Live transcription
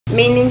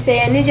Meaning say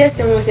any just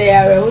say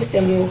I will say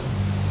more.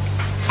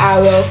 I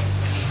will.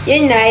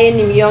 Yen na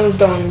any young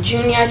Don,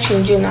 Junior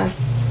Chin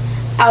Jonas.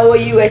 Our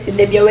US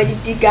they be already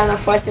Ghana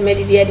for some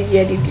mediddy.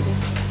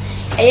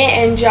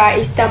 A enjoy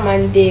Easter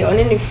Monday on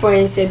any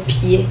friends a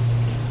pie.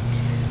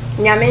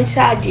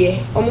 Nyamencha dear,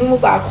 or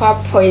move back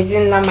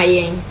poison na my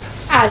yen.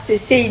 As I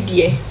say,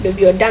 dear,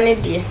 baby, you're done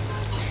it, dear.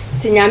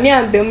 Sinyami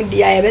and Bem,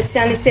 dear, I bet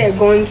you say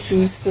going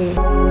too soon.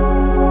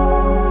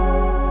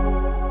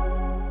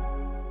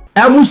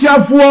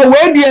 Amusia for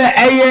where dear,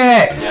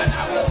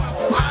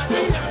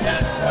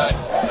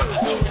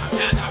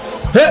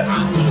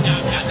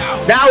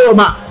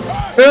 Dawoma,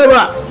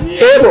 Eva,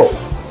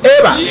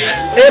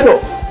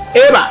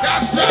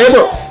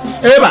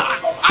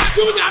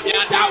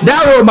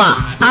 Dawoma,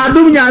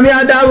 Adom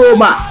Nyamia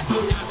Dawoma.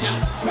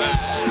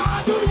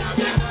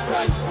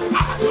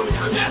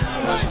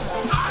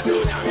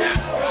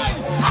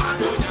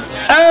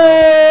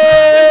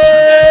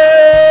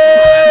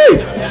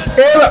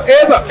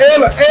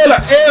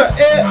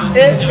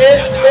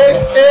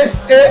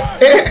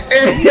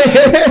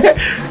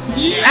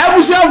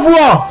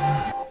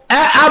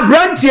 A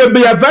brand here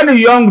be a very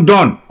young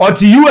Don or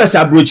to US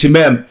approach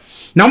mem.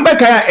 Number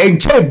kaya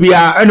enche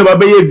bia and a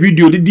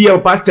video the dear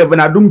pastor when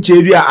Adom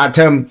Kyei Duah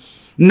atem.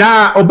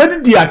 Na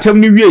obedi di atem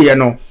ni wie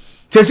no.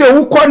 Te say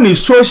who call ni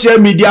social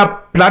media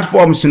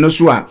platforms no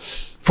so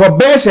for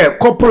best a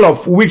couple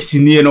of weeks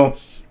in you know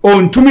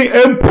on to me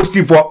post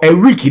for a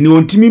week ni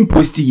on to me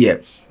post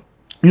here.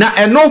 Na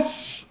eno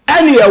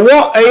any a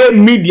war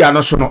media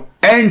no so no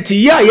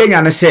enti ya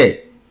yenya ne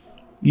say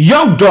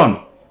young Don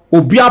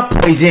obia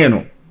poison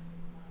no.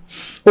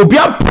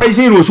 Obia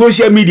poison no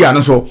social media no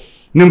so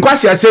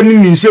ninkwasi asem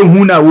ni nse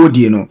hu na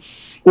wodie no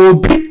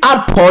obi a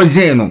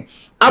poison no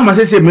ama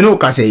say me no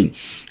ka say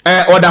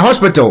or the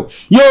hospital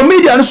your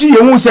media no so ye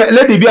hu say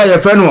lady bia ye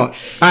fe no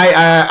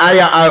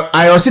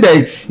I say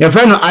ye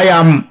fe no I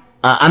am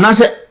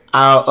anase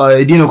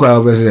dino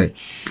kwa say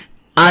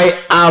I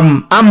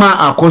am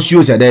ama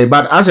akosio say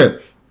but as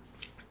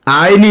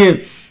I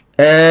ni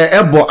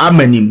ebo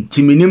amanim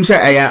timinim say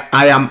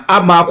I am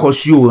ama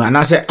akosio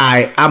anase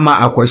I ama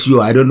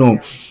akosio I don't know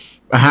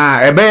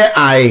ebe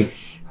I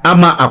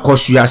ama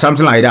akosio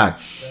something like that.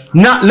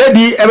 Now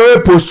lady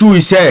ever post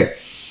to say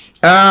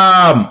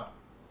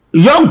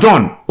young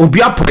Don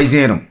obia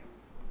poison.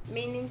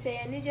 Meaning say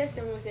any just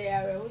say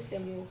I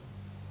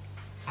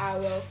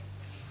will.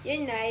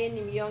 Yen na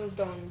any young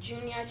Don,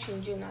 Junior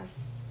Chin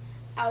Jonas.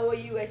 Our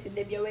US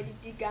they be already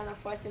Ghana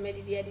for some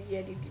mediddy.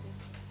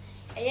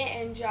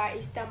 A enjoy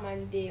Easter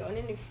Monday on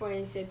any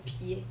friends a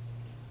pie.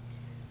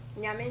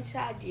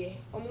 Nyamencha dear,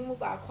 or move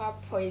back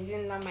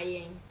poison na my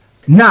yen.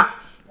 Na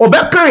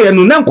obeka ye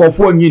no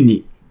nankofo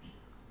nyini.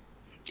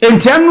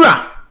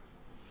 Entenra.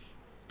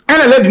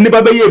 Ana lady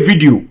neba be ye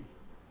video.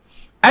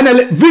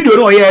 Ana video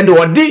no ye ndo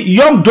odi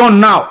young Don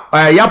now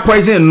ya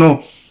poison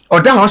no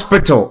or that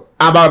hospital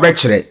about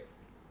bechere.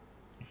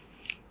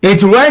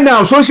 It's right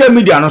now social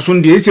media no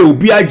so dey say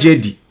obi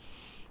agedi.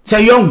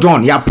 Say young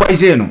Don ya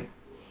poison no.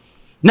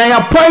 Na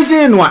ya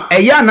poison no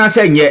eya na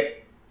say nye.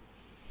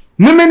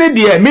 Meme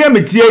de me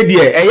ametie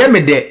de eya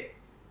me de.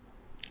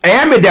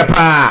 Eya me de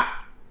pa.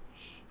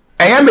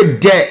 Eya me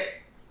de.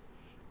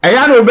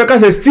 Eya no obeka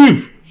say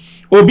Steve.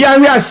 Obi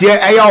ahwe ase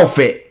eya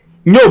ofe.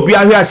 Nye obi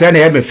ahwe ase na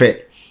eya me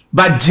fe.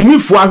 But Jimmy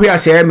fu ahwe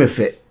ase eya me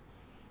fe.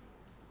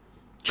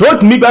 So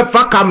to me be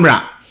fa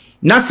camera.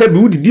 Na se bi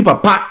wudi di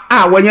papa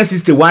a wanya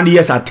 61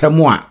 years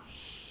atemu a.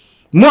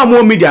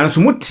 Mo media no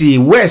so muti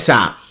where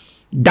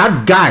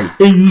that guy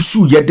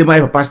you yet the my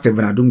papa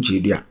Stephen Adom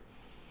Kyei Duah.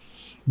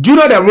 Do you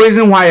know the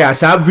reason why I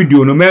saw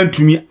video no man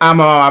to me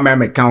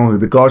I'm account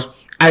because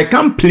I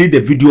can't play the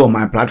video on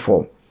my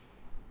platform.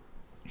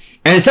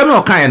 And some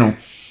of kind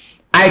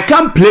I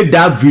can't play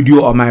that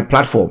video on my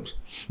platforms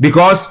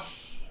because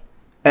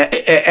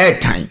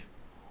time.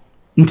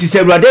 Nti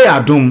se brade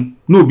Adom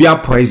no be a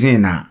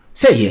poison na.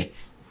 Say yeah.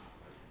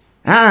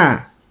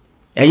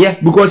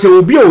 Because it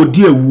will be a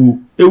dear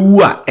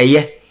ewu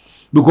a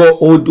because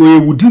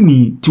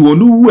ewudini ti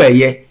onu wu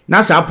eye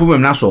na sa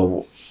problem na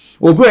solve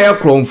obi e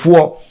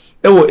kronfo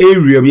e wo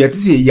area bi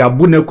atisi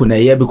yabu na kuna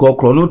ye because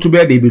krono to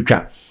be dey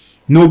betwa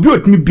na obi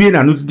otimi bie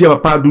na no ti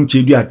papa Adom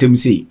Kyei Duah atem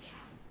sei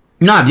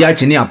na ade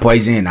ache ne a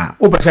poison na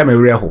o pese me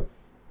were ho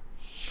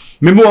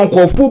me mo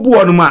nkofo bu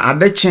onu ma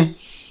adeche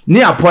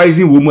ne a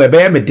poison wo mu e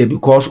be me de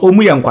because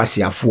omu ye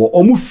nkwasiafo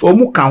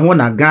omu ka ho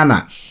na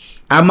Ghana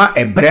ama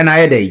ebre na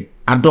ye dey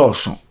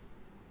adorso.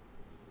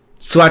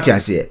 So what I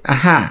say,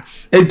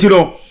 and you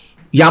know,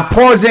 ya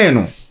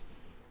poison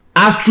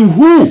as to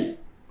who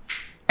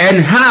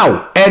and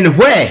how and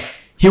where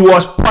he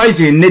was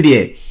poisoned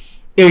there.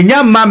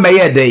 Enya mama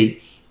ye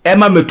day,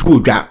 Emma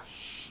metuja.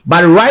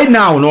 But right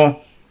now, no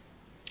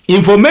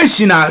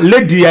information.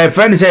 Lady, a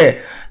friend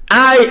say,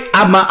 I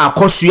am a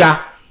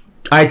Akosia.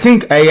 I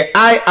think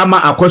I am a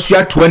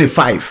Akosia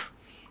 25.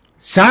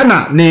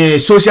 Sana ne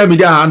social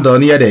media handle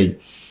near day.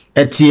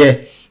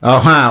 Etie,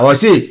 or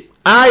say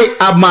I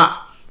am a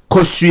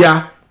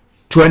Kosia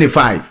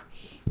 25.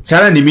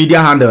 Sana the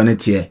media handle on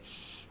it here.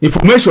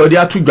 Information they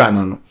are too grand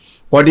no.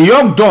 or the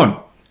young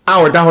Don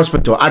out of that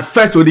hospital. At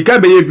first, when the guy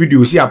be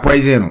video see a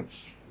poison,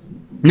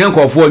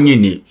 nyanko for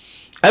nyini.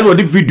 And what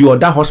the video of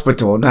that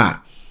hospital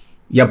now,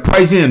 ya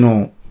poison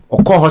no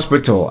or call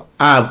hospital.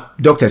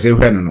 Doctors say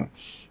no,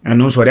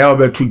 and also they are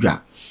about to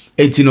drop.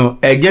 It's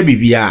get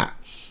bibia.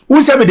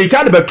 Who said they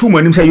can't be 2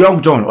 months say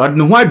young John or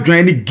no what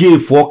join gay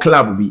for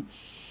club be.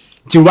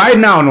 Till right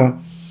now no,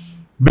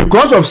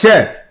 because of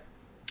say.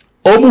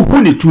 Omu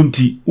huni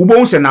tunti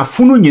ubon se na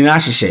funu nyina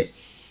hyehyɛ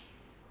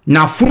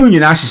na funu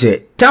nyina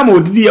hyehyɛ time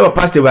odidi ya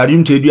pastor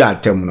Adom Kyei Duah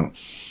atem no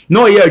na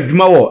oyɛ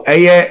adwuma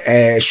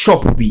wɔ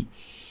shop bi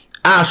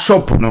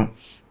shop no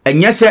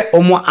enye se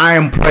omo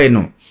employ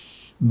no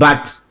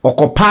but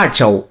okopa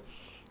akyɛw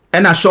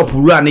ɛna shop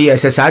wura ne yɛ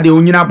sɛ saa de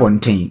onyina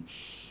bonten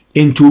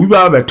enti obi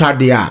ba betɔ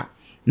de a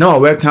na o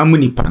welcome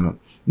nipa no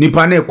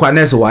nipa na kwa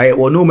na se wae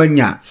wono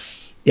manya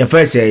yɛ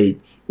first say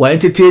wa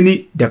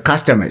entertain the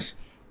customers.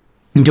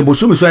 Nti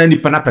bosu so ani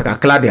pana peka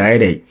klade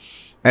ayede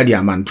e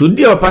dia man to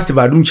dia pastor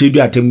Adom Kyei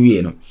Duah atemu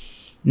ye no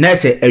na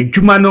se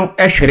adwuma no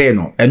ehwere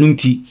no enu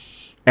nti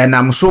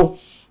enam so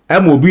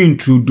ema obi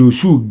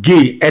introduce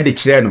gay e de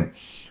kire no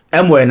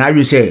ema na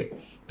adwe se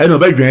ena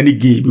obadwan ni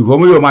gay because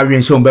mo yo ma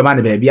adwen se on be ma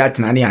ne ba bia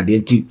atena ne ade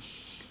nti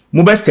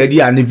mo be study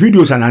and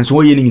videos ananse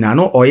wo ye ni nyina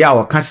no oya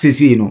o ka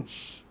sese no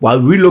wa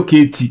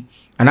relocate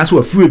anase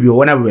wa free bi o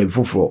wona be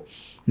foforo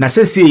na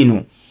sese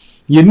no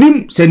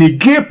yenim se ni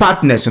gay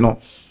partners no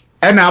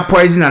ena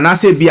poison na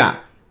say bia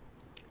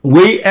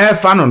we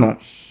fa no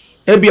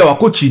e bia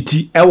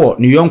wakochiti e wo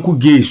ne yonku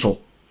gay so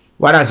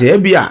wada say e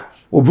bia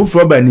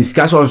obufro ba ni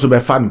sika so be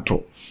fa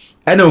nto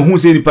ena hu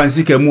say ni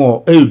pansika mu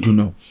o edu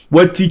no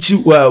wa teach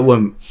wa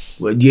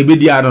die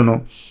ebedi ano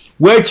no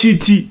wa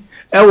chiti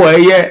e wo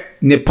ye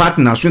ne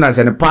partner so na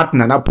say ne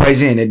partner na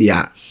poison ne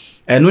dia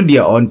eno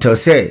dia until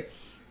say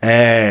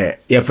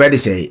your friend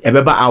say e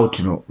beba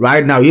out no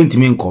right now you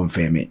ntimi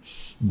confirm me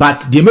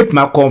but they make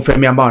me confirm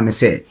me about ne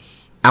say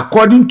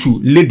according to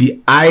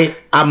Lady I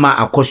Ama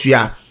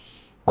Akosua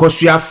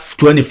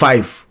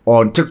 25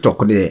 on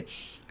TikTok there,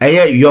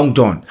 a young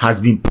Don has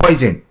been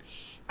poisoned.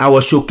 I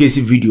was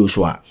showcasing videos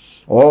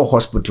or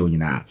hospital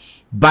now.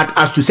 But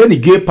as to send a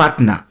gay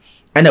partner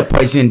and a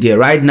poison there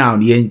right now,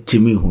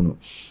 Timmy Huno.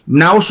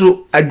 Now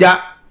so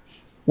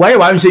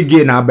why you say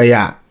gay now by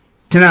ya?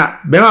 Tina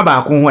Bema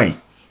ba kunway.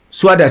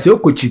 So I say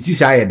chiti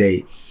say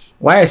day.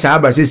 Why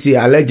Saba say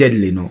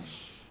allegedly no?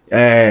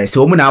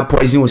 So now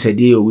poison was a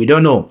deal. We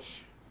don't know.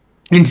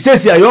 And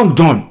says a young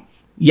Don,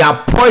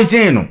 ya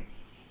poison.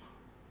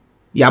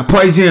 Ya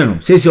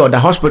poison. Says you the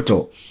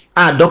hospital.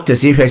 Doctor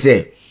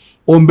say,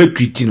 ombe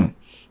treatino.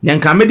 Yan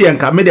comedian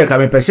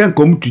kame person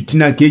come to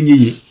tina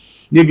kenye.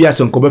 Maybe a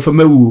son come from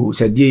me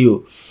said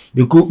you.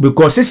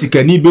 Because says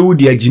can be with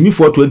the Jimmy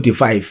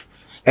 425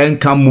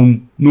 and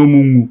come no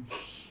mumu.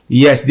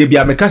 Yes, they be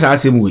a mekasa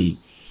same way.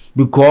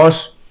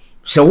 Because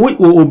so we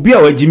obi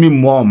a Jimmy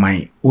more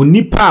mine.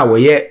 Oni power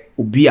ye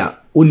obia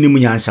oni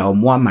munyansa o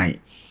more mine.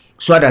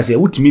 So that say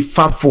ultimate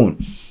fat phone.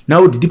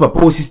 Now the deeper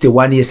power system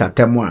 1 year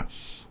September.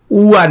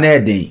 Uwa na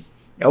den.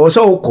 E wo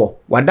so ukọ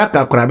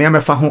wadaka kora me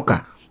amefa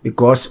hoka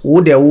because wo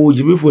de wo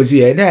Jimmy for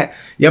say na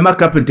ya ma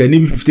carpenter ni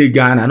 50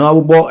 Ghana no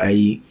abobo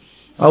ayi.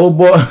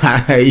 Abobo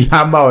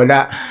yamba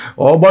oda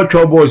obo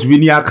troubles bi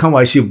ni aka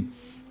washim.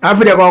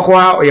 Afide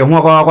kwakwa ye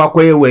ho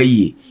kwakwa ye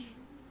wayi.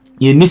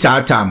 Ye ni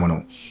sa time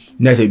no.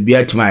 Na se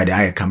bia tima de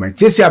aye kama.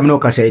 Tese am no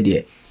ka say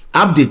de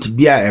update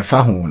bia e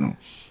fa ho no.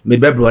 Me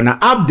bebro na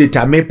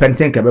update a me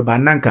penten ka be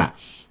bananka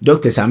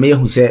doctors am ye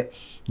hu say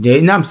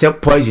de nam say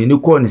poison ni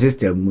ko ne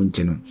system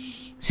munti no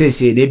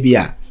say de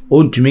bia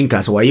ontumi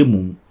nka so waye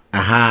mu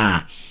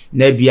aha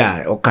na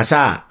bia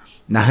okasa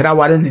na hera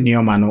ware ne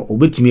nioma no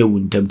obetimi ewu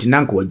ntamti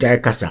nanka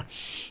wajai kasa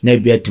na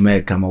bia tima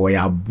kama wa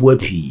ya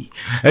boapi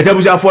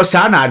etabuja for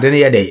sa na ade ne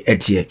ye de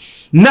etie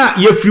na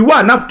ye free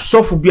wa na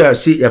sofu bia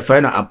say ye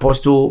fa na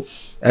apostle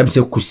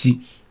emse kusi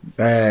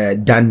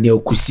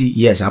Daniel Kusi,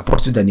 yes,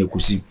 Apostle Daniel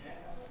Kusi.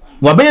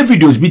 Wabe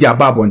videos be the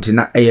Bible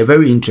na a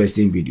very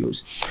interesting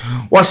videos.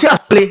 Was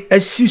actually a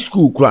C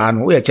school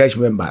crown we a church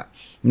member.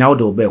 Now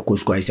the obey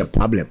school is a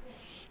problem.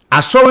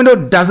 A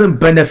sowing doesn't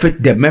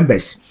benefit the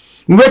members.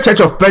 We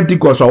Church of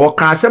Pentecost or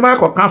can sema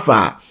ko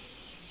kafa.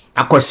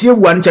 Akosie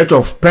one Church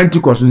of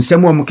Pentecost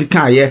nsemo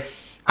mukika ye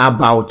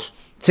about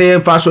say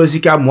faso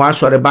sika mo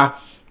asoreba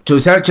to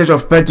say Church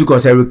of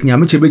Pentecost Eric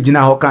Nyamiche be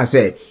gina ho kan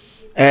say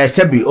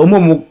sebi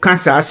omo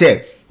kansa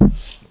say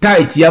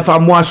tight ya fa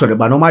mo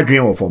asoreba no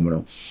madwen wo fom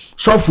no.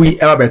 Sofu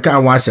ever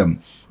bekan wasem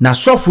na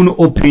sofu no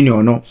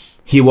opinion no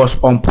he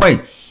was on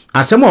point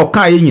asem o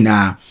kan ye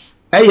nyina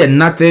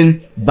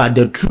nothing but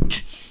the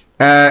truth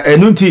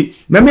enunti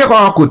meme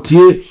kwa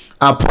akotie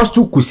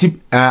Apostle Kusi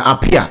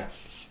appear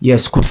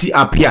yes Kusi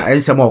appear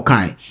ensem o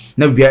kan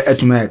na bia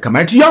etuma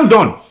kama to young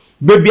Don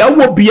baby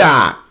awo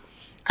bia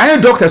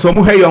any doctors o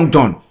mo he young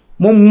Don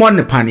mo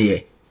ne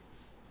panie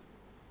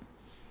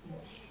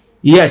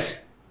yes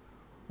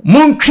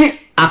montwe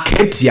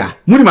aketia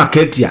muni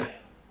maketia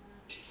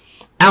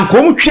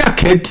ankom twa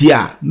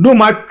aketia no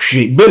ma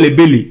twe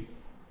belebele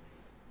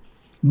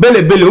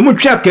o mo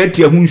twa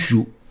aketia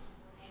hunsu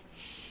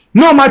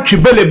no ma twi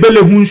bele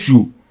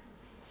hunsuo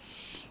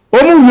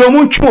omu wi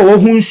omu twi wo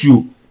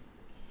hunsuo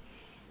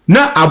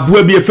na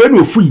aboa bi efe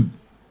no ofui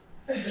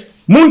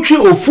muntwi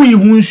ofui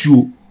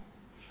hunsuo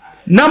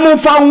na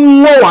monfa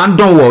wo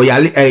wandon wo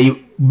ya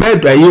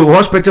bed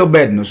hospital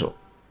bed no so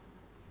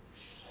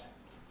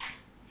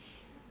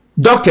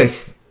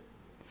doctors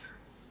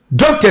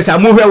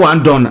amohwe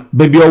wandon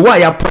baby owa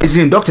ya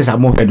poison doctors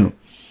amohwe no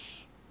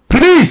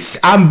please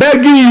I'm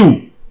begging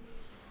you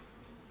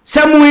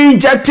some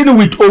injecting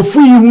with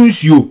ofui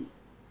hunsuo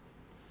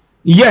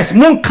yes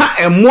monka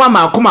emo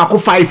amako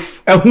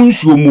 5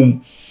 ehunsuo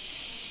mum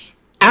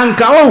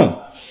anka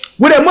wo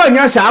we dem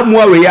anya sa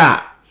amoa we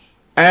ya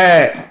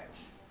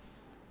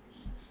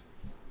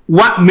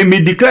what me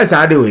declare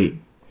sa the way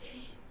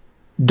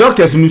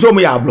doctors mi so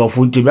mo ya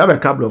blofu nti me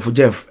abeka blofu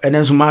Jeff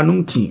enenso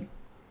manum ti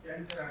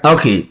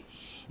okay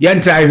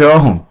yen try here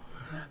ho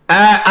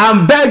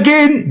I'm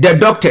begging the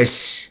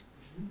doctors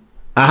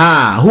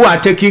who are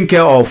taking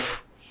care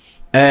of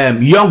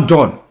young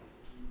John,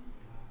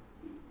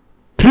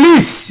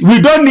 please,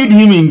 we don't need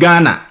him in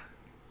Ghana.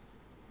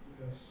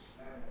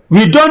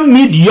 We don't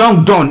need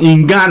young John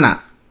in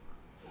Ghana.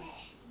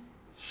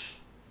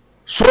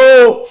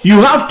 So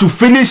you have to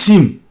finish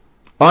him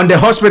on the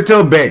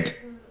hospital bed.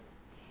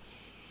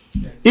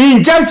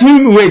 Inject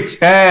him with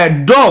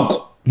dog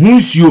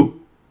hunsio.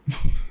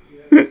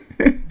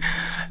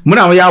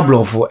 Muna we ya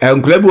blofo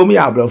enklebi o mi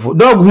ya blofo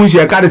dog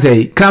hunsio ka de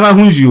say krama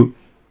hunsio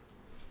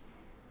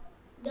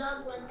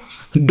dog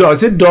water.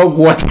 Does it dog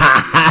water?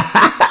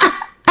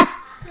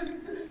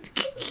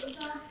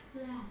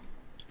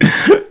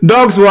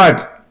 Dog's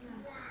what?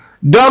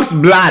 Dog's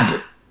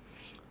blood.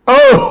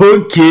 Oh,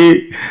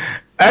 okay.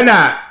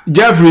 Anna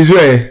Jeffrey's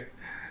way.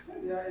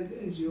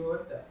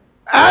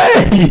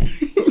 Ay.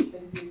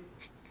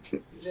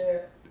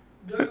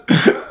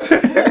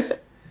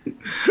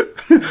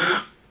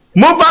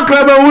 Mofa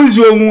kraba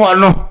wunzo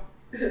nwono.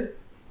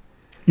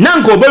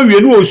 Nanko ba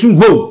wienu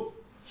osun wo.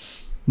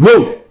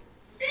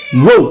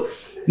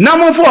 Na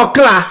mofo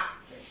okla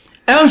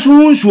enso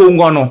wunzo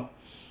nwono.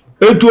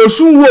 Etu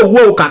osun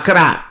wo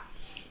kakra.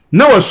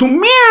 Na wasu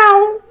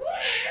meow.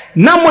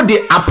 Na mo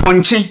de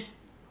aponche.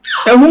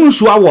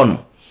 Ehunso awo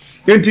no.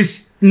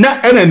 Enti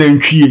na ena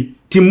nantwie.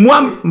 Ti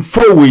moam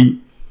mfowei.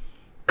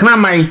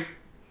 Kraman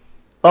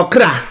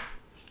okra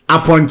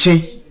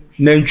aponche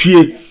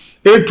nantwie.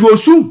 Etu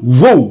osu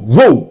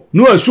wo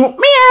no osu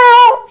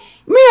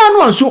meow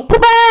no osu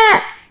pube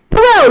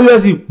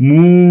oyesi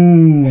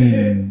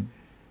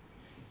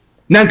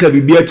nanka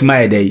bibia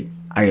tuma edai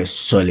aye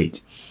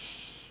solid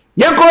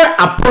yanko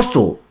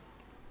apostle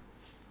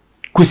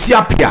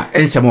kusiapia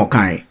ensemo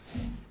kan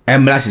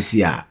emra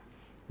sisia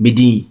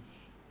midi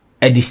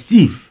edi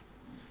Steve,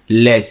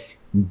 let's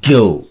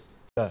go.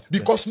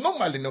 Because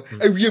normally no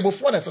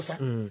ewiemofo na sesa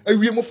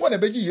ewiemofo na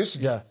beji Yesu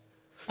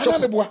so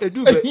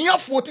here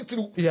for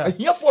titru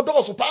here for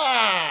doors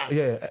pa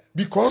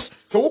because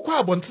so wo kwa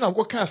abontina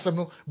wo ka asem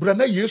no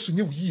brana Yesu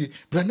nye wiye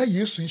brana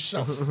Yesu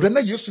nhira brana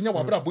Yesu nya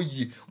wabra bo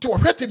yiye ti wo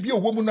hwete bi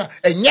owo mu na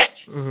enye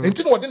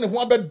enti no wo de ne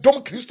ho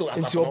abedom Kristo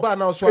asafo enti oba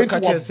na so aka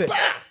chese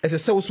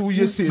ese wo so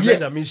wiye se na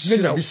nyame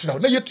nhira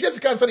na yetua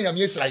sika ansa na nyame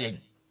nhira yen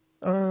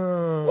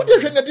wo de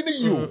hwe na de ne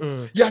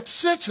yiyo ya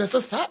church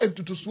se sa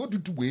entutuso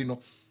dudu we no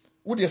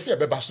wo de se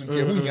beba so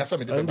ntia mu hia sa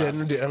me de beba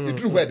so e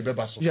duru we de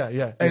beba so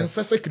en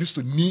sese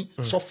Kristo ni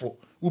sofo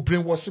wo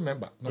brainwash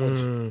member na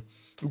what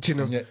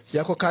ntino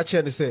yakoka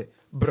che ne se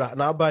bra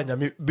na aba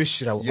nyame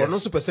behira wo no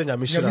so pese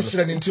nyame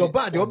hira nti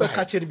oba de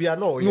obeka che ne bia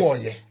na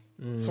oye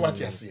so what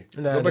you say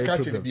obeka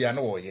che ne bia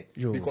na oye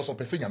because of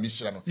pese nyame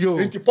hira no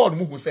enti Paul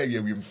mu hu say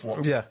wiemfo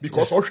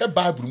because o hwe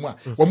bible mu a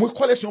wo mu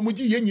collection mo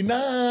gi ye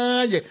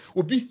nyina ye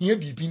obi hia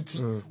bibi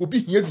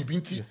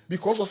nti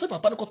because o se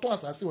papa no koton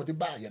asase wo de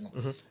ba ye no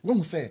wo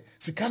mu say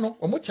sika no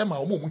o mo chema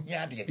o mo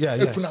hia de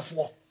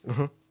ekunafo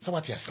so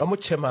what you say o mo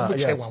chema mo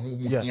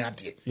hia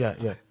de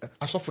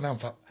asofo na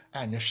mfa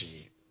anya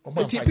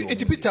hwe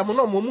eti Peter mo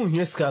no mo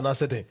hia sika na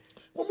se de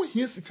wo mo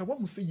hia sika wo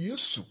mu say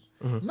Yesu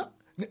na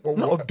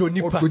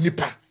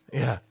odonipa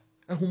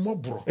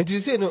ahumobro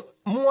enti se no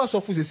mo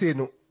asofo se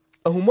no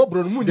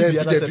ahumobro no mu ni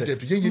bia na se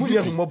de mu ni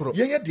ahumobro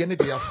ye de ne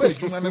de afa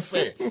adwuma ne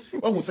se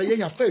wo mu say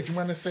ye afa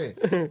adwuma ne se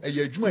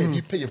eye adwuma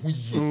ye pe ye ho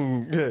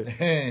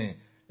yie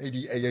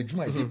eye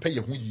adwuma ye pe ye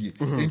ho yie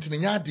enti ne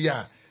nya de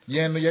a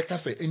ye no ye ka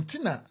se enti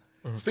na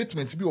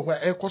statement bi wo ho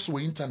e koso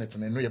internet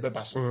na no ye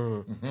beba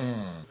so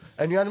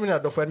anuanu na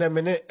dofo na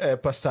me ne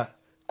pastor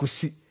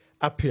Kusi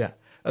apia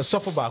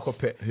sofo ba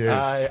kope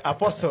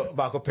apostle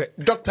ba kope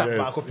doctor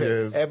ba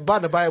kope ba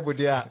the bible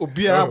dia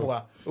obia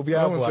aboa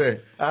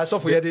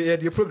sofo ye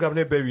the program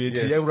na ba wi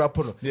enti ye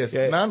wrapo no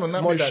na no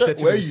na me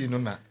hwe wayi no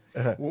na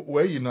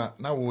wayi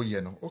na wo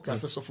ye no o ka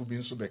se sofo bi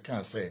nso be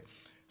kan se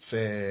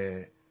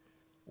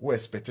we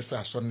expect say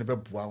aso ne be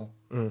boa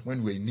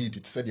when we need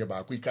it said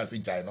ba ko ika say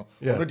jai no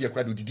ono de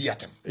akra do didi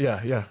atem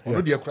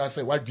ono de akra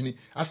say wadwini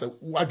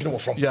wo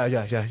from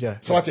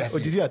so what you say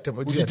odidi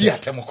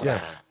atem ko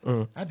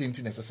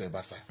identity necessary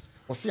basa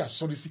o say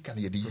aso sika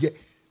na ye de ye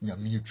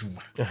nyame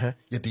adwuma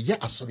ye de ye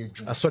asori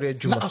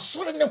adwuma na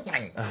asori ne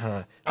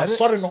hwan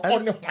asori no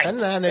on ne hwan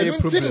na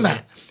problem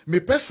na me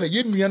pese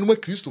ye nuanom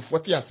Kristofo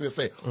te ase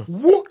se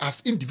wo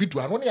as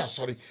individual no ne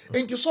asori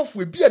enti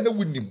sofo bia na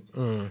wunim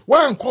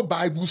wan ko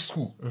Bible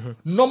school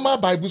normal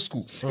Bible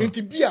school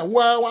enti bia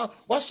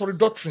wa sorry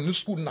doctrine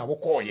school na wo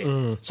ko ye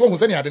so hu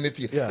se ne ade ne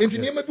tie enti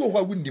ne ma bi wo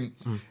ha wunim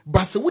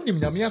ba se wunim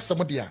nyame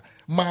asem de a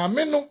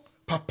maame no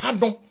papa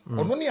no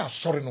ono ne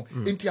asori no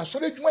enti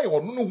asori adwuma ye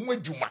ono no hu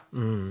adwuma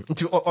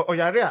nti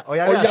oyare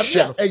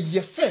ahye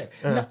yes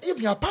na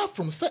even apart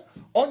from say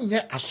onye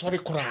asori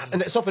kura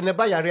no so for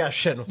never yare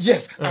ahye no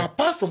yes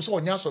apart from so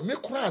onye asori me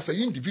kura as a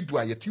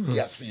individual yet we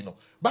are seeing no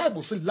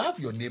Bible say love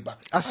your neighbor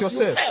as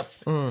yourself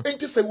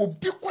enti say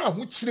obi kwa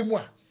ho kire mu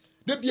a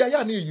de bia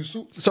ya na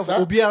yusu so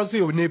obi aso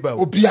your neighbor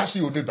obi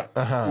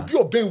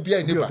obi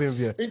neighbor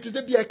enti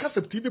de bia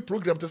cassette TV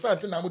program te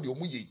say na mo de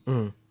omu yi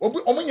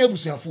omu nya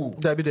busuafo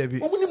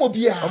dabi omu ni mo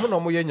bia omu na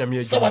omu ye nyame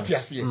adwuma sawati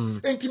ase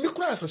enti me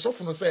kura as so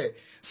no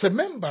say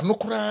member no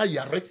kura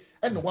yare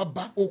ene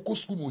waba oko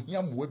school no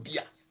hia mo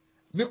bia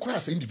me kura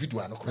as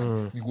individual no kura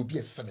me go be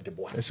ese me de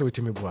boa so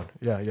wetimi boa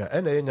yeah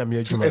ene ye nyame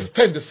adwuma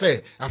extend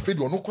say afedi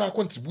no kura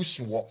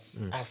contribution wo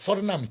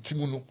asori na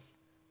metimu no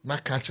na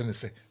catch and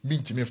say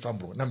mintimi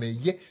fambo na me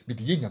ye me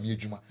de ye nyame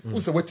adwuma wo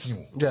say wati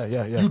wo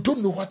yeah you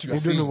don't know what you are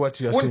saying what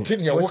you are saying one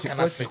thing you work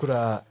and say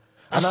kura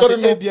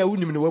asori no bia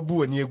wunim ne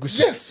wabu ani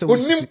eguso yes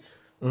onim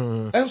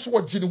enso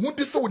wajini hu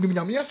de se onim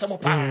nyame asem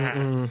pa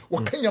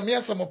wo kan nyame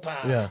asem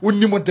pa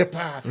onim de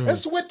pa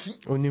enso wati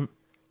onim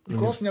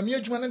because nyame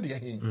adwuma na de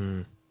he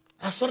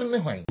asori ne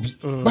hwan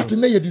but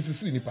na ye de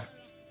sisi nipa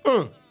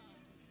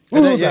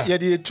ye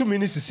de 2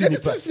 minutes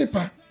sisi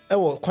nipa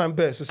ewo kwan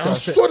be so say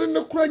asori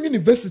ne kura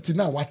university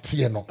na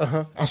watie no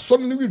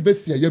asori ne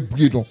university ya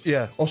bue no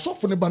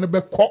osofo ne ba ne be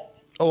ko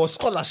or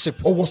scholarship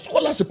or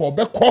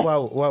be ko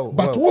wow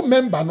but wo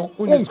member no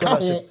on ka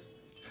ho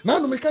na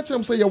no me ka kire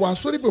am say ye wa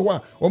asori be ho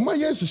a o ma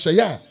ye hihye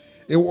ya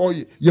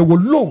ye will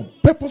loan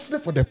purposely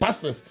for the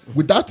pastors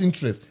without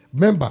interest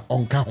member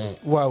on ka ho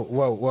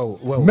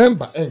wow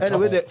member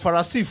anyway the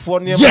Pharisee for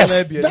near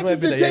yes,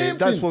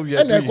 that's what we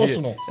are doing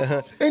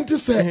here enti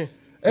say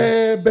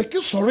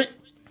beki sorry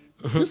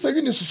Mr.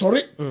 Yuni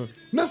sorry.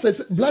 Na say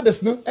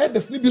blooders no,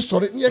 elders ni be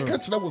sorry. Ni e ka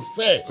kira wo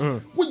say.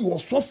 Wo you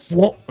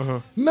osofo.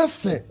 Na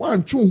say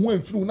wan twu ho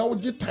amfiri na wo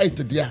ge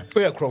tight dia.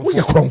 Wo ye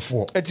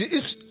kromfo.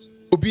 If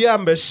obi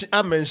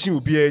amenshi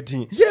obi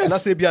adin. Na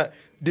say bia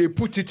they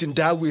put it in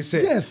that way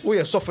say wo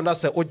ye sofo na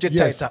say wo ge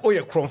tighter. Wo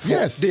ye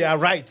kromfo. They are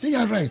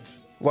right.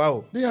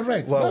 Wow. They are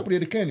right. Bible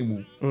dey kan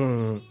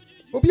mu.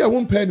 Obi a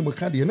won pay ni mo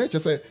ka de na che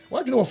say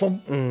wa dwene wo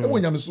fam e wo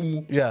nyame so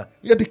mu ye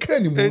de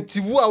kan ni mu enti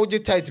wo a wo je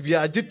tight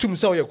bia je tum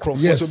say your crop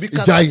so be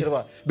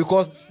can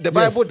because the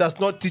Bible does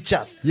not teach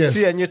us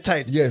see any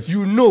tight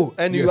you know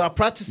and you are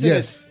practicing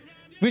it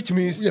which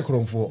means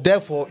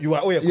therefore you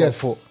are your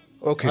crop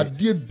okay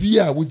ade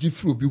bia wo je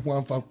free obi ho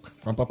amfa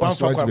papa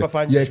so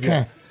ye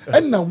kan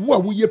and na wo a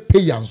wo ye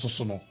pay anso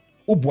so no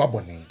obu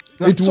abone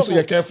enti wo so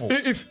ye careful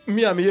if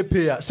me am ye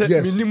pay say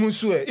minimum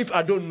so if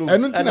I don't know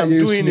and I'm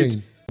doing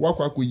it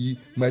wakwa yi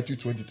Matthew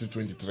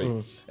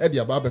 22:23 e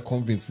dia ba be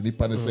convince ni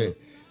pa ne say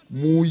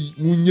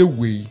munye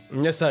wei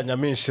nyesa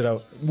nyame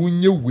nhira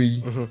munye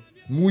wei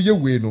muye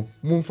wei no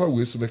mumfa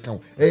wei so be kan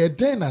e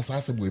den na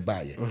asase boy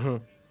baaye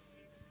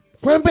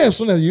kwan be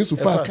so na Yesu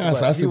fa kan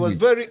asase boy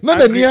na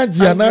na ni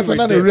agi anasa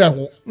na na ri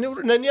aho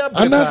na ni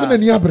abre anasa na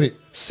ni abre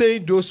say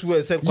those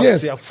words and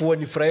kwasiafo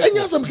ni fra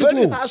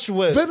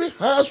very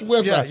harsh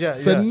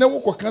words say na wo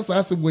kwa kan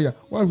asase boy ya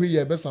wan hwe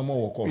ye be samo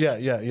wo ko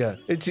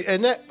enti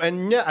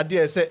enya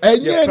ade say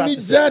enya ni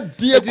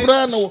jade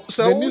kura no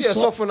so ni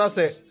sofo na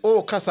say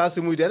o kasa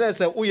asase mu de na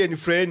say wo ye ni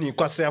fra ni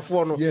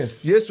kwasiafo no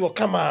Yesu o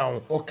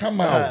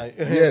come out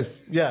yes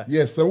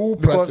so who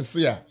practice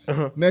ya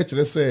na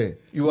kire say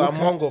you are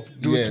among of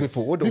those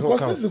people because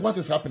this is what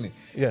is happening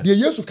the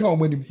Yesu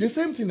come on the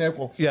same thing na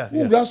eko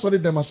who bra sorry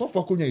them as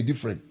sofo konya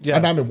different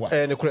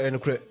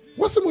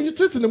what's the you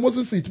taste in the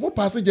Moses seat mo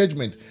pass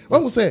judgment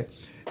when we say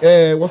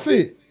we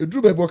say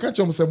edru be ka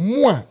chom say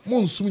mo a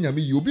mo nsum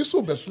nyame yi obi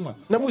so besuma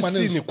na mo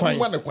si ni kwan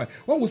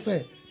when we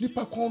say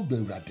lipa kon do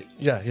urade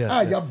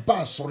ya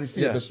ba sorry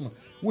say besuma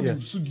wo dey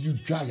so you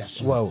dry ya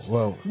so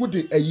wow wo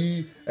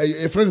dey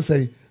a friend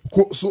say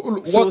so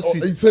what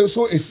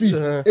so a see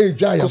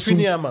dry ya so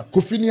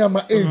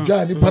kofiniama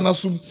dry ni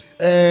panasum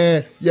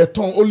ye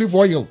ton olive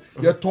oil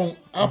ye ton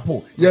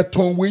apple ye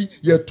ton we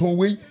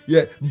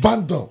ye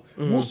bundle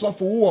wo so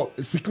for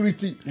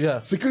security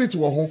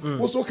wo ho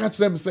wo so catch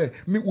them say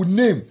me would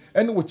name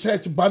and wo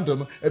church bundle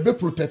no e be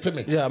protect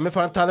me me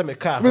fan tell me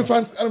car me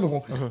fan tell me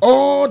ho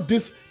all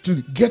this to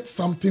get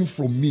something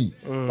from me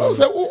I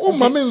say oh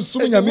mama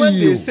nsum nyame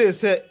yi they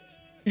say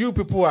you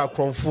people are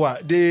cromfo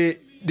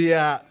they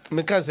are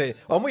me can say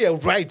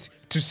omo right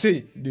to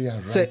say they are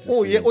right say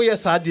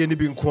yes ade ni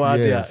bi nko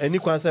ade ani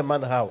kwan say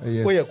man how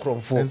ye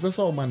cromfo and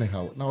say man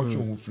how na o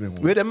twu free ho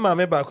we dem ma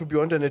me ba ko bi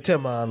under the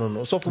term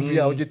no so for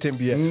bia o je tem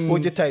bia o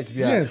je tight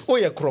bia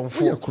ye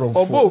cromfo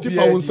obo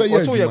bia o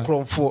so ye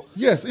cromfo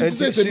yes it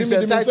say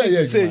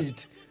me say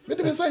it me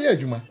de me say ye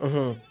adwuma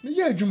me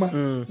ye adwuma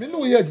me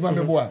no ye adwuma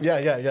me boa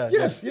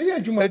yes ye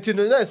adwuma enti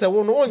no na say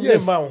wo no onye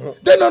ma ho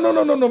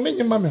no me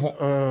nyima me ho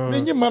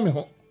me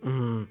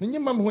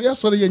nyima me ho ya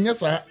sori ye nya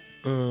sa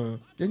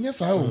ye nya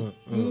sa o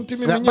nti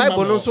me nyima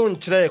Bible no so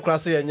nkyere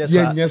klase ye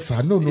nya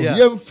sa no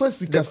ye mfa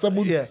sikasa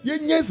mu ye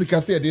nya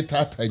sikasa ye de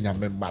tata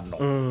nyame ma no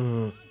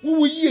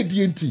wo ye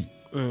die enti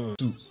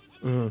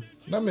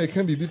na me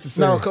kan bibi to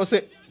say now cause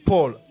say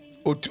Paul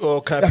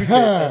o captain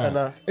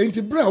na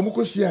enti bra o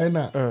mko shia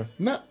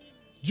na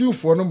Jew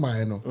for no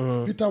man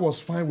no Peter was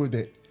fine with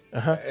the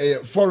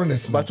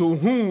foreigners but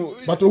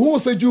who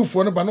say Jew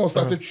for no but no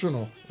started true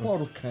no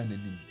Paul kan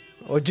ani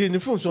oje ni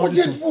fun so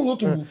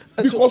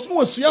because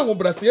no asua ho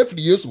brase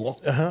afiri Yesu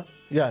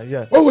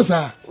yeah what was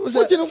that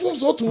oje ni fun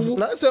so to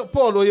na say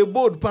Paul o ye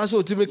bold pass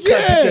o ti me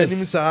captain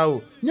ni sa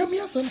o nyame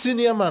asem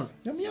senior man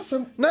nyame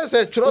asem na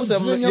say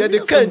trosem ye de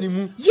kan ni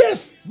mu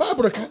yes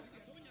Bible ka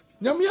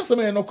nyame asem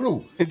e no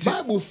kro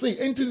Bible say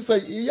enti say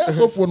ya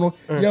so for no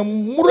ya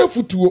mura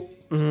futuo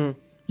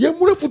ye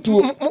mura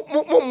futuo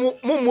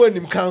mo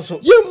anim kanso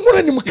ye mura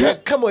anim ka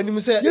come anim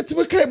say ye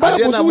tibe kai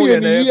Bible so ye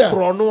ni ya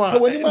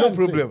no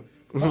problem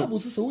Bible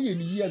so ye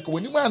ni ya ka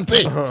wani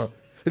ante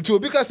nti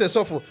obi ka say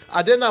sofo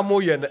ade na mo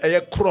ye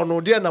eye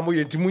krono de na mo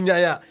ye nti munya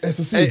ya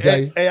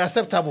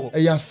acceptable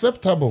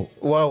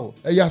wow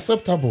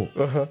acceptable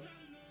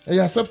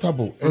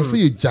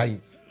say jai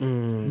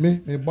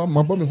me ba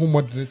me ho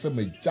modern say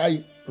me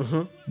jai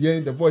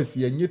the voice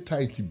ye nye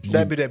tight bi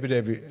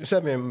dabi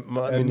say me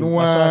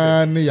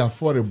no ne ya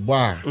for the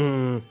bar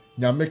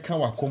nyame ka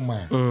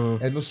wakoma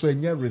eno so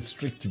enye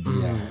restrict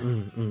bia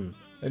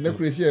ene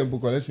creation empo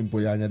collection po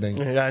ya anya den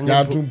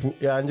ya tumpo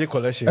ya anje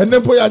collection ene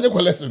po ya anye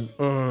collection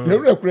ye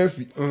wura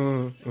crazy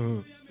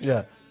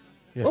yeah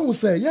what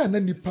say ya na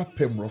nipa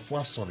pemrofo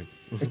asori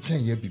e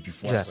chen ye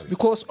bibifo asori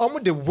because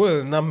the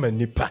world na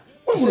manipa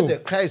say the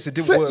Christ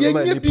the world na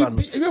manipa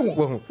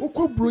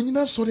okọ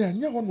bronyina asori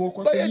anya ho no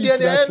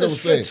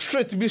okọ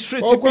straight be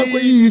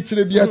okọ yi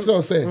chire bia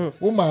chire say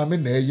wo maame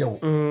na eye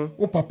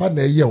wo papa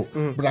na eye wo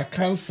bra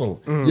cancel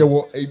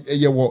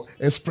ye wo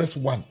express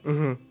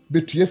 1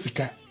 betue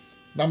sika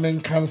na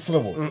men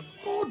cancel wo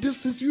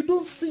this is you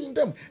don't see in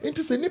them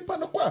into say nipa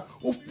no kwa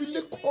o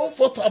feel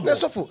comfortable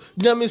that's of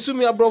nyame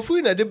sumi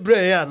abrofu na de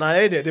bre ya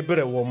na e de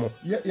bre wo mo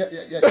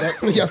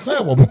ya say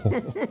wo mo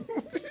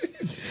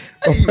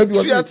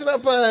si atina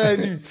pa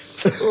ni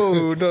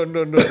oh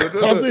no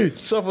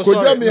so for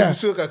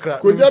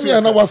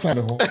kojamia na wasa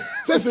ne ho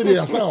say de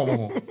ya say wo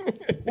mo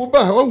wo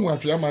ba wo hu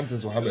atwe amante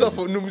so ha ba so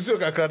for numso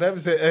kakra na be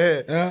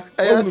say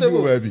ya say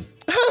wo ba bi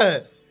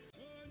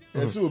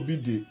yes, will be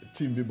the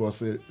team people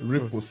say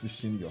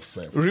reposition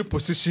yourself.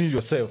 Reposition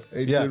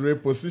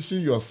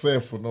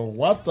yourself. No,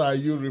 what are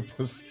you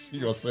reposition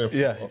yourself?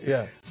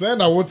 Yeah. Say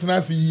na what na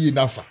see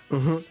enough.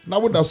 Na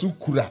what da su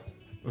kura.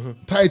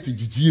 Tight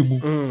jiji mu.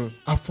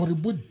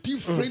 Affordable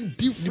different.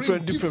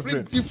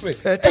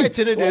 Tight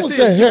ne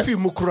say if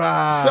mu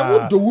kura. Say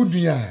what do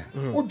wudua.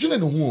 Wo dwene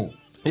ne ho.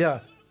 Yeah.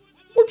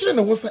 Wo dwene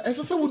ne ho say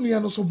ese wudua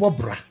no so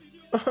bobra.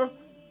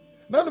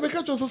 Na no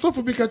make choose so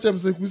for be catch am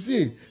say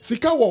kuzie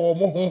sika wo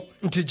mo ho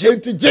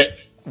ntije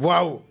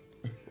wow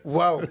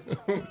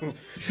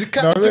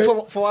sika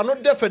for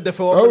another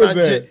for wo na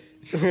je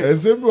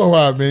ezembi wo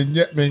ha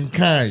men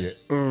kan ye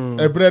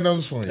ebre no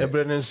nso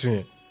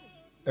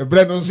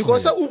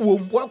because uwo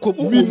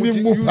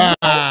mu pa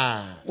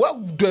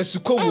what does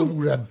ko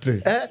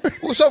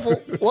wo so for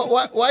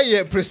why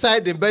you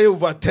presiding by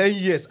over 10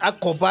 years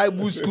akọ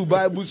bible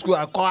school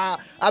akọ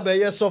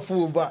abeye so for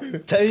over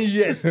 10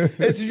 years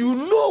and you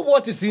know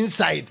what is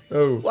inside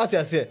what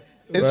you say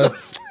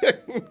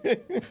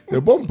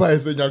the bomba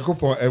is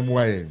Yakopon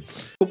MY.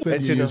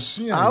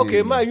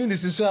 Okay, my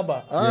Eunice so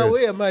aba.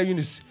 Where my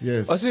Eunice?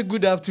 Yes. I say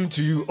good afternoon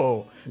to you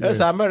all.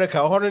 That's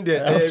America.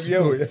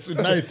 Yes,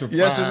 tonight.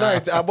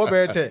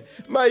 Abobete.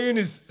 My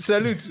Eunice,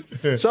 salute.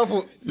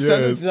 So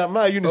salute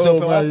my Eunice.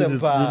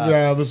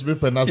 Yeah.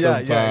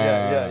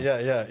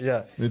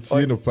 It's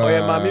you no pa.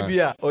 Oya mami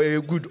bia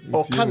oya good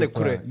o kane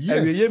kure.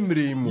 Ewe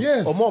yemre mu.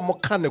 Omo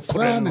kane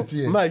kure.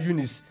 My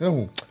Eunice.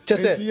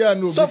 Chese.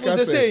 So for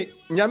say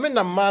nyame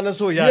na man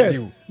so ya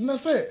diu. Na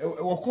say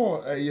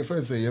woko your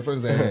friends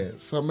say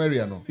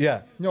Samaria no.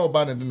 Yeah. Nya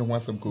oba na de ne ho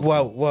asem ko.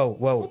 Wow.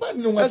 Oba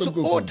ne ho asem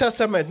ko. Old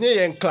Testament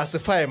ne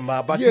classify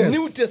ma but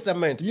New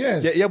Testament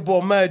ye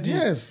bo ma di.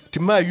 Ti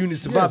ma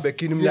Eunice ba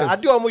bekinim ya.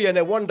 Ade omo ye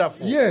na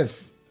wonderful.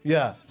 Yes.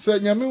 Yeah. Say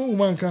nyame hu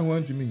man kan ho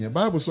antimi nya.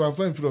 Bible so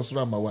amfa mfiri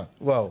osoro amawa.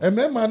 Wow.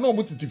 Emema na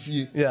omo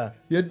titifie. Yeah.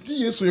 Ye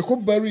di Yesu ye ko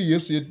bari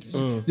Yesu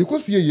ye ko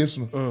sie Yesu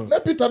no. Na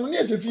Peter no ne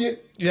ye fie.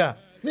 Yeah.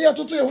 Ni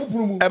atoto ye ho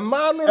purumu.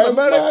 Emanu na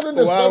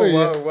America. Wow.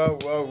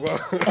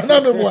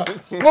 Ana meboa.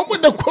 Wo mo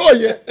de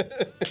koye.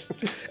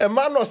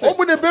 Emanu say. Wo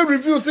mo de be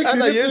review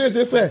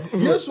secret say.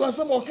 Yesu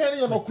asem o kan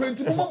ye no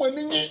kwenti mo mo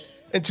ninyi.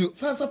 Enti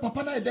sansa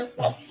papa na dey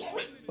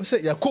sorry. O say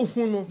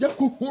yakohu no.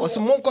 O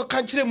say monko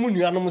ka kire mu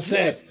nuanom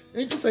say.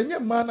 Enti say nye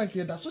ma na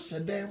ke da so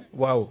hyedem.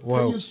 Wow.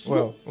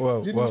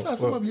 You know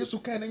sansa ma Yesu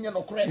kan nye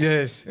no kure.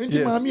 Yes.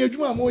 Enti ma me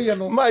adwuma mo ye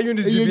no. Ma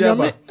Eunice di bia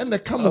ba. E na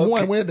kam ho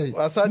an we dey.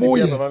 Asa di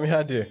bia ba me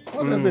ha de.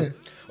 What is it?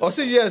 I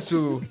say yes,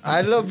 so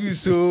I love you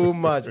so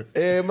much.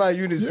 Eh, my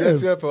Eunice,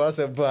 yes, we pass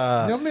a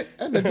bar. Yame,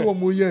 and the do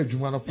more year,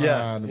 Jumana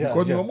Pan,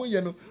 because no more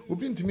year,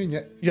 Ubin to me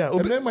yet. Yeah,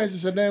 Obi, my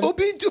sister,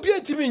 Obi to be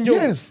a Timmy.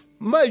 Yes,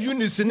 my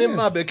Eunice in him,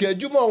 Abeke,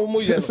 Juma,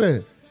 yes,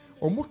 sir.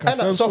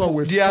 And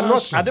so they are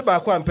not at the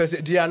back one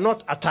person, they are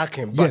not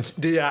attacking, but yes.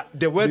 They are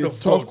the word of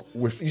talk God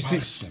with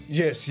passion.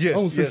 Yes, yes.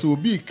 Oh, yes. So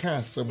be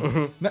cancer,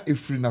 not if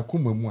free na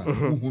kuma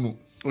mu.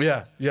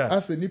 Yeah, yeah.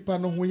 As a nipa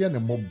no ho ye ne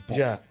mobo.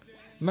 Yeah.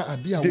 Na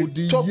ade a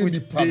wodi ye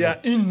nipa. They are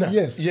inner.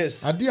 Yes,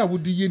 yes. Ade a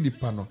wodi ye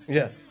nipa no.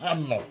 Yeah.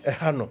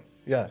 Hano.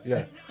 Yeah,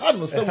 yeah.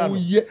 Hano say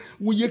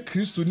we ye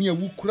Christo ni e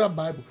wu kura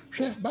Bible.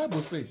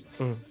 Bible say,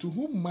 to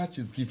whom much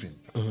is given,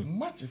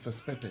 much is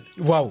expected.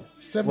 Wow.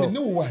 Se me ne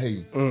wo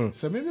hey.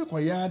 Se me be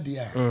kwaya ade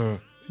a.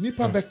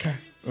 Nipa beka.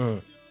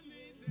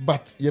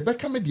 But ye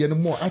beka me de no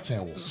more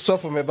achen wo. So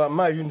for me, but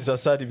my units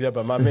aside bia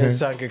but my men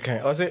sang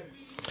kan. I say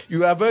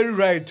you are very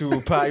right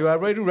to pa. You are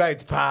very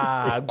right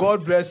pa.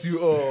 God bless you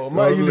all.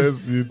 My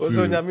bless you too.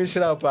 Also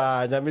nyamishra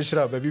pa,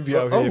 nyamishra baby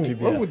bia here fi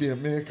bia. What would the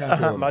American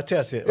say?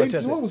 Matthias.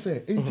 What would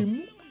say?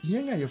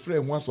 Yenga your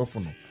friend once off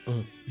no.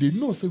 They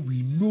know say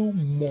we know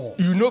more.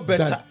 You know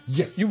better. Than,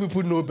 yes. You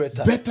people know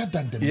better. Better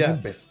than the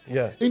members.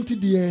 Yeah. Until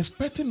they are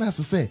expecting us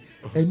to say,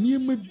 and you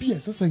may be a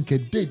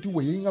second day to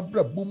where you have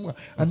boom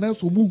and now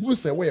so who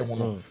say where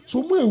you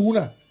so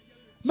more.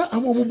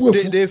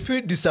 They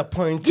feel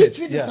disappointed. They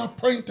feel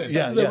disappointed.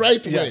 That's the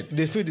right word.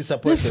 They feel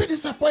disappointed. They feel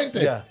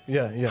disappointed.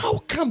 Yeah. How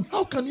can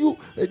you,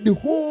 the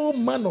whole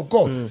man of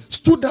God,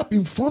 stood up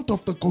in front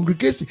of the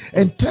congregation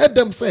and tell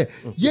them, say,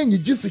 Yen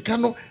Jessica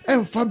no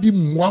and Fabi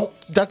Mwau.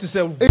 That is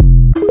a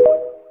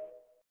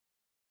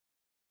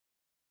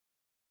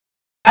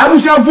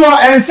Abusafo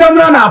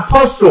ensemna na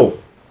apostle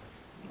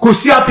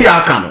Kusia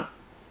Piakano.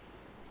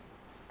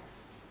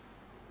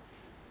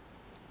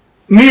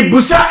 Mi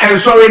busa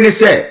ensori ni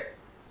say,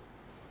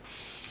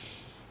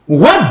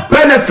 what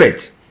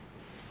benefit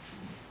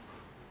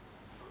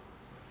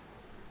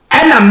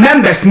and a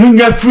members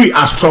ninya free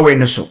as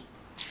sorry so,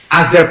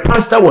 as the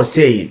pastor was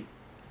saying.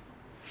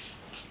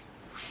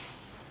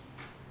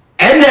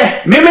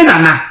 Ene mimi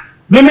nana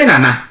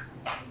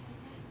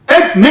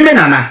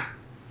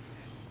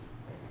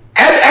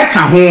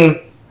eka ho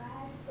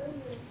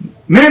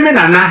mimi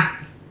nana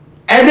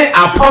ene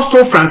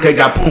apostle Frank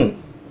Egapon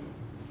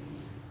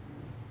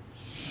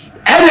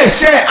ene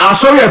say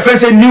sorry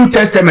first New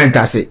Testament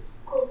I say.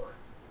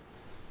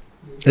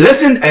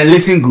 Listen and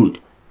listen good.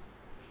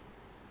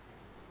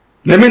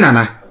 Meme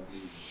nana.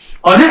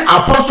 One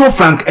Apostle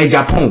Frank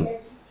Ejapon.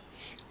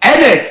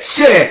 Ene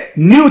share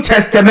New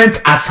Testament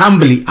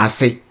Assembly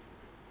ase.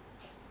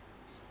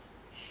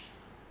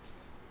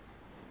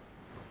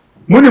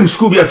 Munim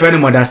school be a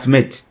friend Mother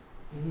Smith.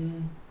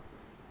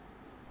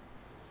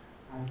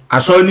 I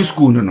saw in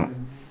school no.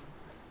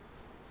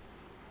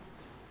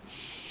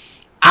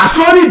 I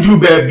saw ni do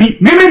baby.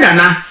 Meme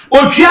nana.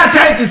 Otwia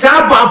tight is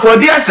up for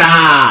there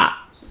sir.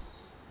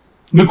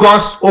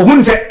 Because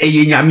ohun say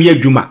eye nyame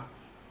adwuma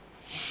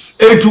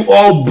etu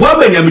obo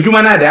ba nyame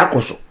adwuma na da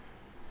akoso.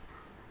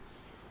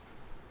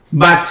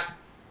 But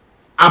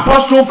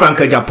Apostle Frank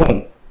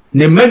Japan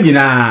ne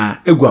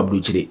manyina egu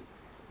abrochire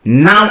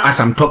now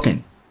as I'm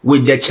talking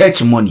with the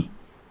church money.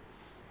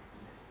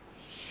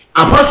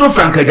 Apostle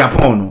Frank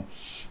Japan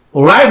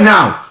right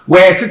now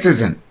we're a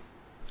citizen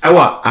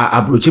awa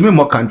abrochime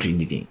more country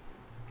ni dey.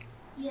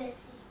 Yes.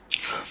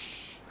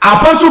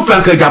 Apostle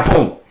Frank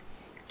Japan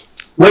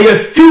where you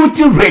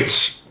filthy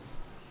rich.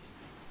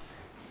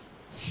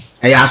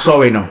 And you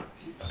sorry no.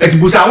 It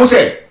busa who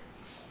say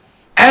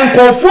and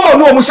conform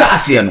no musa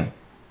asie no.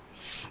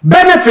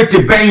 Benefit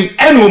ben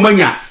and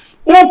womanya.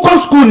 Who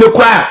school no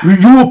choir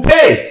you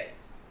pay.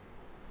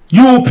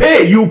 You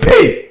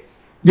pay.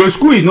 The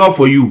school is not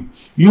for you.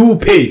 You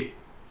pay.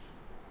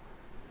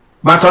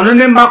 But on the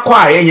number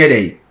choir any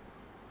day.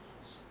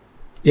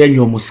 Yen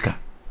your muska.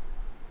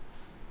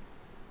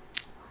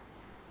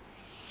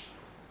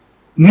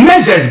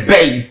 Measures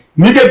bay,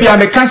 me de be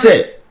a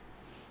say,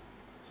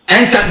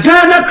 and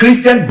Ghana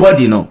Christian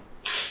body no.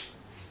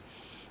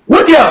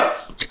 What dear,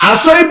 I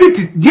saw a bit,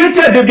 dear,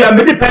 de be a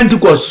made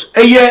Pentecost,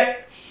 a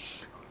year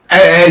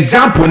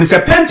example is a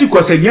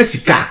Pentecost and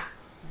Jessica,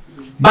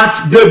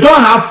 but they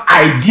don't have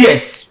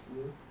ideas.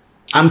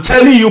 I'm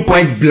telling you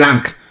point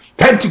blank,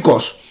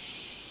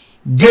 Pentecost,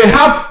 they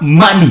have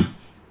money,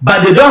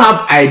 but they don't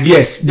have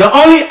ideas. The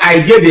only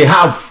idea they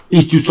have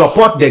is to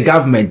support the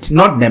government,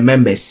 not the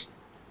members.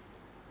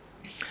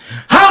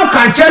 How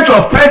can Church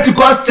of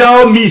Pentecost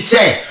tell me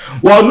say,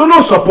 well,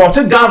 no support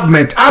the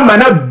government, I'm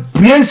not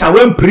bring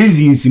some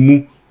prisons,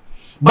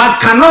 but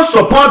cannot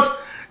support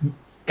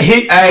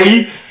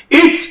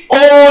its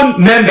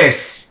own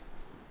members?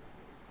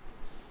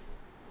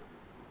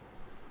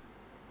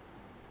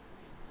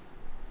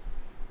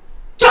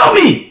 Tell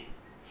me,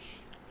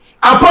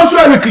 Apostle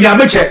Eric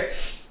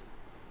Yameche,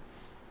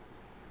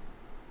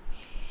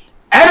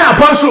 and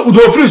Apostle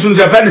Udofris on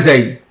the fan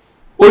say,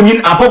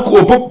 Onin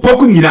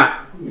Apoku Nina.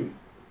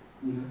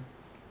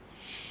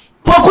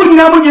 Poku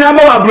nyina mo nyina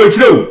ma wa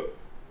brochire o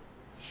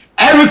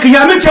Eric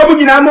Yamichabu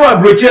Yinamo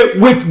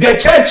Abroche with the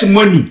church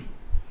money.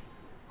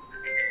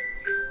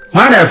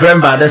 When I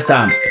remember this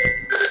time.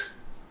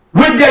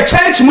 With the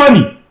church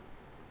money.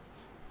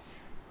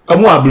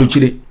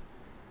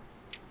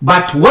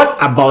 But what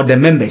about the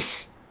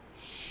members?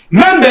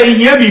 Member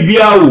here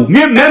bibiao,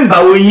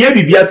 member here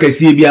bibia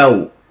kesi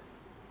biao.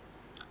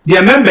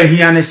 The member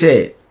here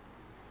say,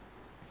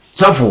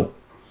 Suffer.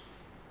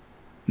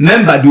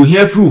 Member do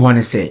hear through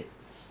one say,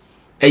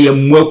 I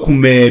am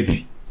welcome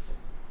maybe.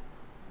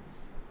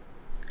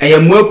 I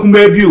am welcome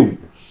maybe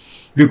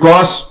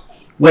because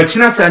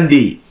Wachina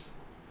Sunday,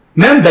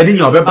 member in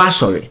your baby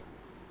sorry.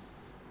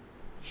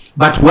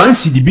 But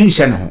once the bin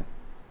channel.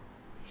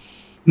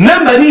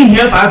 Member in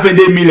here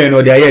 500 million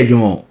or the year you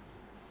more.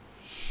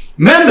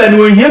 Member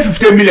in here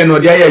 50 million or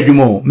the year you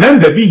more.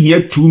 Member be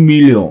here 2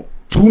 million.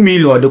 2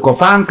 million the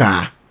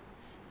kofanka.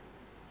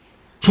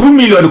 2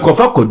 million the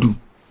kofa kodu.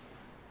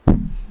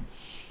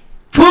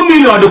 2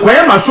 million the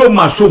koya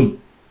masum.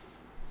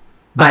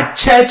 But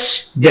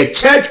the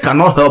church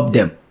cannot help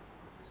them.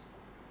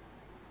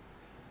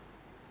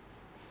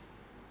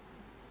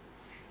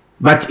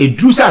 But a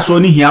juicer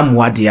only here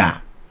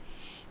mwadia.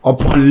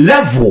 Upon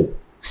level,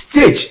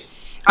 stage,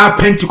 our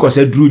Pentecost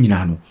drew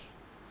Ninano.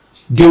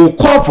 They will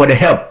call for the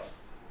help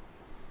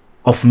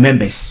of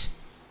members.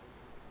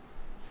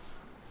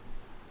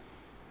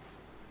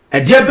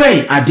 A dear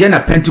bay, a dear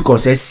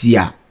Pentecost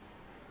SCA.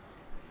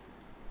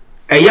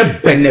 A year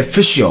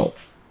beneficial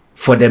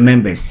for the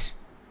members.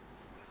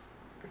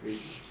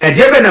 A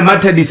dear ben a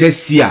matter this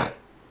SCA.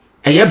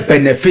 A year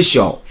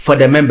beneficial for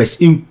the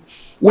members in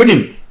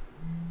winning.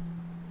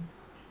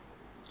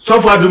 So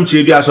far, Adom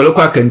Kyei Duah so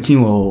local canteen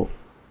or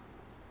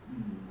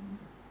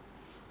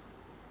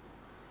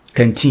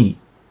canteen.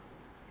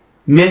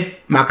 Me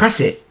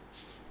makase.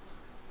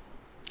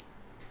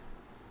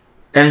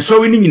 And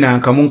so we need na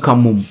kamun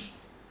kamum.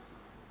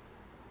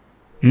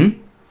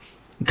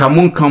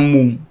 Kamun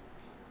kamum.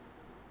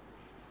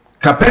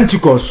 Ka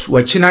Pentecost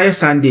wachina ye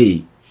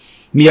Sunday.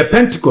 Me a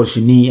Pentecost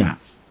ni ya.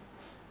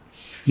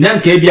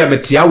 Nanka ebia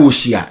metia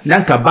wohia,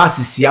 nanka bus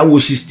sia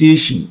wohia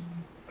station.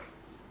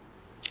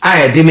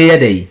 Aye de me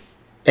yedey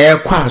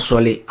kwa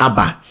asole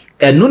aba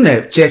enu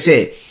na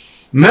chese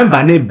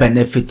member ne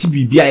benefit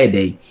bibia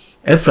yedey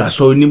efra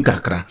so nim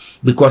kakra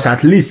because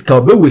at least ka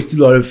obe waste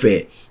lorry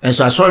fare and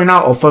so sorry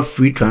now offer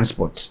free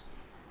transport.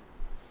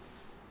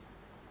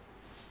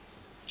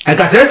 And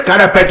ka says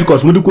kada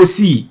Pentecost we do go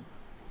see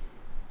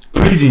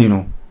prison, you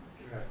know.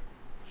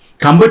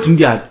 Can but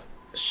media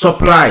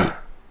supply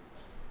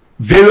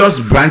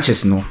various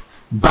branches, no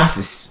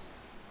buses.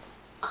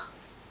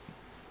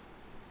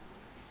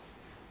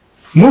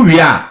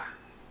 Mubia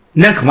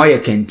nek ma ye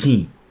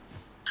canteen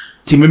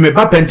ti me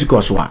ba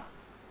Pentecost wa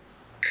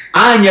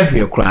anya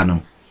hwe kra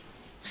no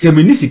se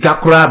me ni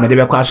sika kra me de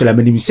be kwa asola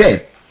me ni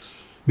se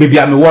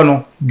bebia me wo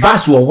no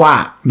bus wo ho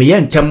a me ye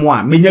ntem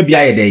a me nya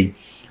bia ye dai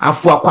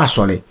afu akwa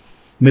asole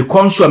me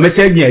konso me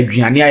se nya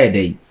aduane aye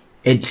dai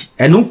enti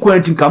enu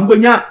kwantin ka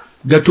mbonya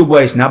ghetto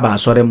boys na ba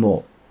asore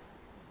mo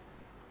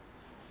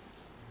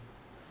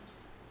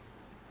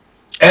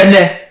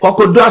ene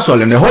okodo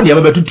asole ne ho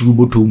de be tutu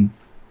botom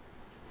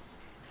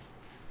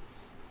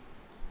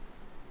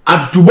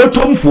atutu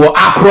botom fo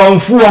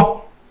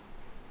akronfo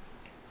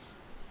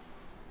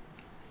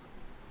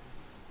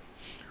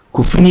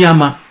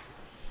kufiniama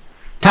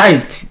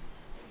tight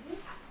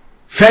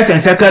first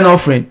and second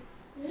offering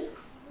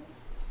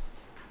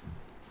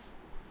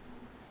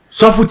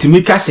so for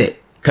timika se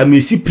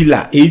kamesi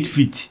pillar 8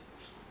 feet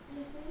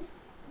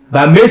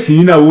ba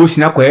mesi na wo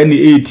sina kwa na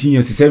 18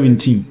 or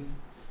 17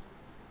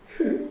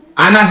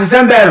 ana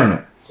sesembero no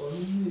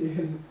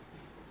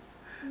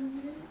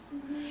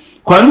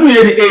kwanu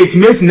ye ni 8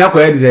 mesi na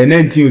kwa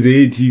 19 or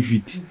 18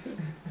 feet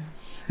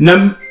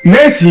na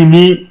mesi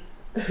ni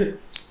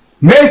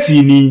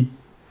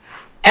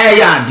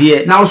ya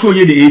de na so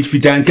ye the 8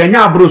 feet and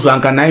kanya abroso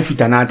anka 9 feet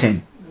na 10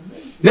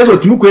 let's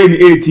what mu kwa ni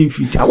 18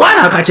 feet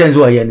wana ka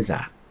chenzo wa ye ni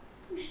sa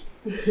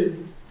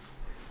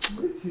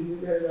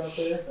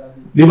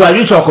the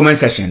value to comment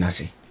section I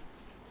say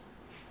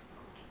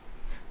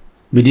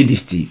we did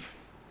this Steve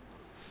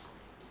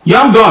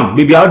young done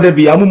baby out there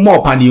be amu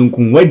more pani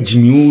nkun wa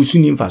jimi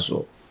suni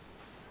mfaso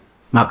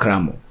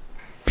makramo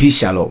peace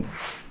shalom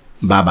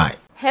bye bye.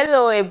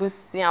 Hello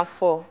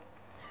ebusiafo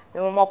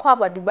me mo kwa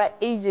badiba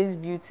AJ's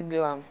Beauty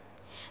Glam.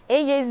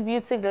 AJ's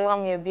Beauty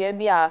Glam ye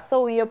bia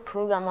so we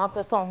program a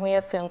person ho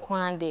ye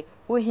fenkwan de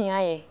wo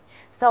hia ye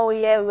so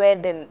we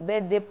wedding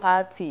birthday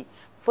party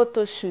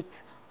photo shoot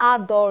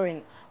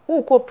outdooring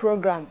who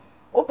program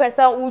o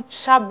pesa u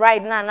cha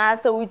bride na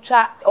say we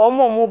cha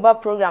omo mobile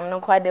program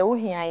no kwa de wo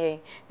hia ye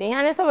de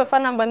hia ne so be fa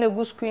number na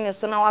go screen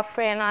so na wa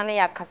friend na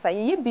ya kasa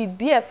ye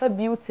bibia fa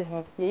beauty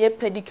ho ye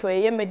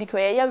pedicure ye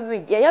medicure ye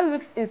wig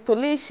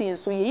installation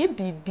so ye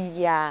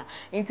bibia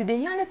into de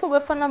hia ne so be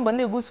fa number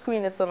na go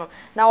screen so no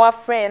na wa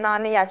friend na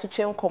ya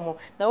twetwe nkomo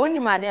na woni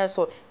ma de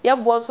so ye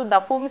bo so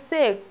da fom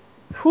say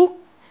who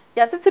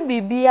ya tete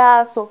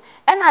bibia so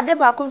e na de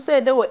ba ko so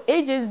e de wo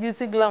AJ's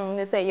Beauty Glam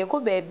ne say ye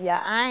ko ba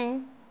bia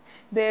an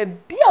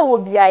baby a wo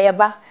bia ye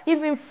ba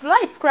even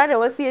flight kra na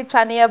wasi e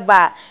twa na ye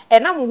ba e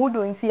na mo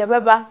hudo nsi ye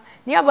beba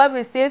ni aba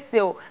be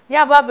seseo ni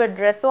aba be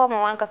dress o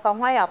ma wankasa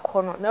ho ya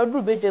kono na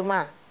duru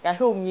bedwema ya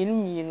hwe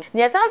omienu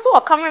ni esan so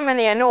o cameraman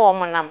ye ne wo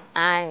monam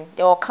an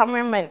de o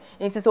cameraman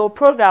nti so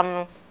program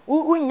no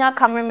unya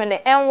cameraman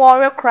en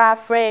worry kra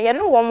frɛ ye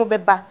ne wo mo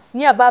beba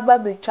ni aba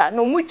be twa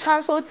no mu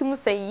twa so otimu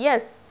say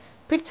yes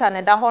picture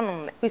na da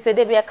honum we say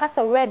dey be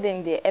kasa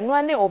wedding dey eno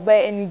ane oba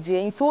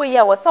enije nti wo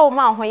ye wo sa wo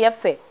ma ho ye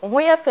fe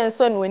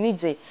nso na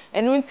onije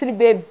eno ntiri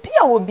be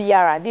bia wo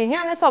biara dey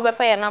hia ne so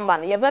obefa ye number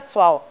no ye beto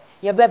a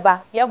ye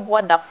beba ye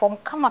boda form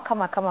kama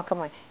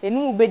enu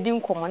mu bedi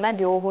nkomo na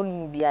de wo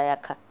honum bia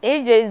yaka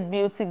AJ's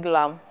Beauty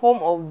Glam,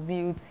 home of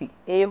beauty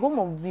home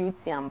of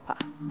beauty ampa.